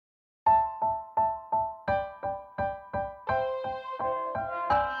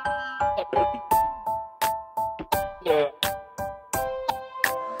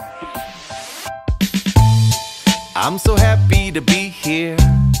I'm so happy to be here,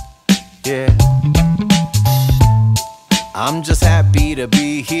 yeah. I'm just happy to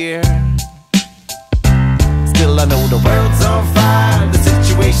be here. Still I know the world's on fire, the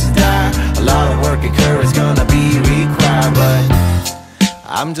situation's dire. A lot of work and courage gonna be required, but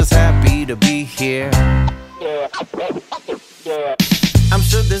I'm just happy to be here. I'm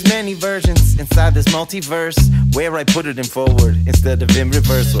sure there's many versions inside this multiverse where I put it in forward instead of in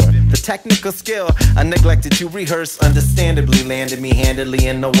reverse. Or the technical skill I neglected to rehearse understandably landed me handedly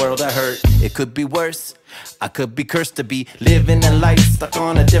in the world I hurt. It could be worse, I could be cursed to be living a life stuck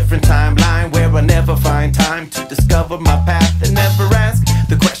on a different timeline where I never find time to discover my path and never ask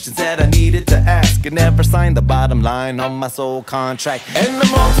the questions that I needed to ask, and never sign the bottom line on my soul contract. And the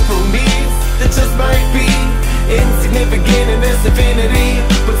multiple needs that just might be insignificant in this infinity,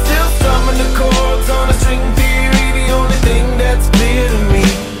 but still strumming the chords on a string theory. The only thing that's clear to me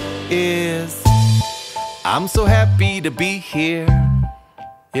is I'm so happy to be here,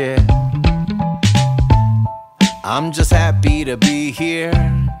 yeah. I'm just happy to be here.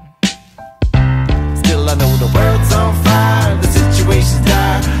 Still I know the world's on fire, the situation's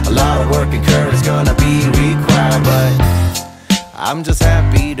dire. A lot of work and courage gonna be required, but I'm just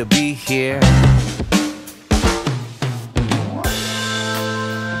happy to be here.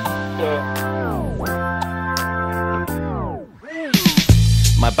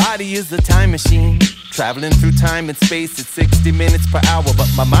 My body is a time machine, traveling through time and space at 60 minutes per hour. But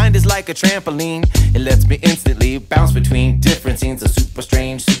my mind is like a trampoline, it lets me instantly bounce between different scenes. A super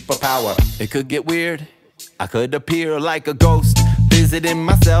strange superpower. It could get weird, I could appear like a ghost, visiting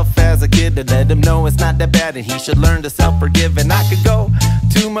myself as a kid to let him know it's not that bad and he should learn to self-forgive. And I could go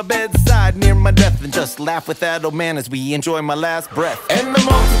to my bedside near my death and just laugh with that old man as we enjoy my last breath. And the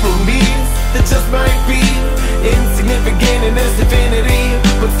multiple needs that just might be insignificant in this infinity,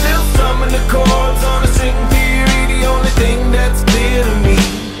 but still strumming the chords on a string theory. The only thing that's clear to me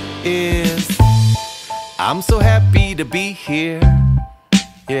is I'm so happy to be here,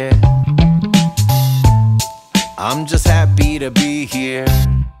 yeah. I'm just happy to be here.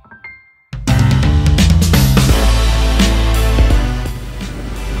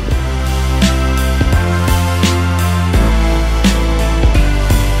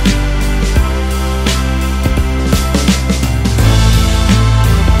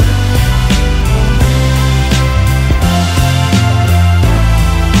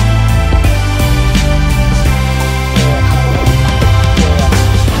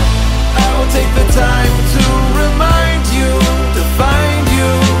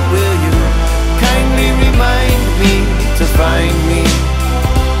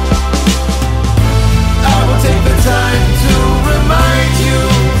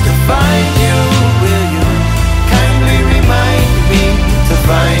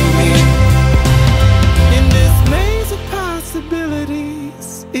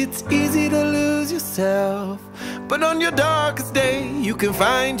 It's easy to lose yourself, but on your darkest day you can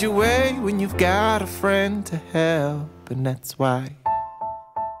find your way when you've got a friend to help. And that's why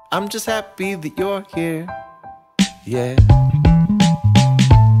I'm just happy that you're here, yeah.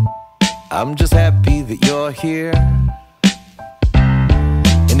 I'm just happy that you're here.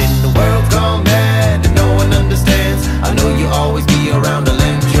 And in the world gone mad and no one understands, I know you'll always be around to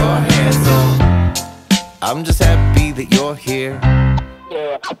lend your hand. So I'm just happy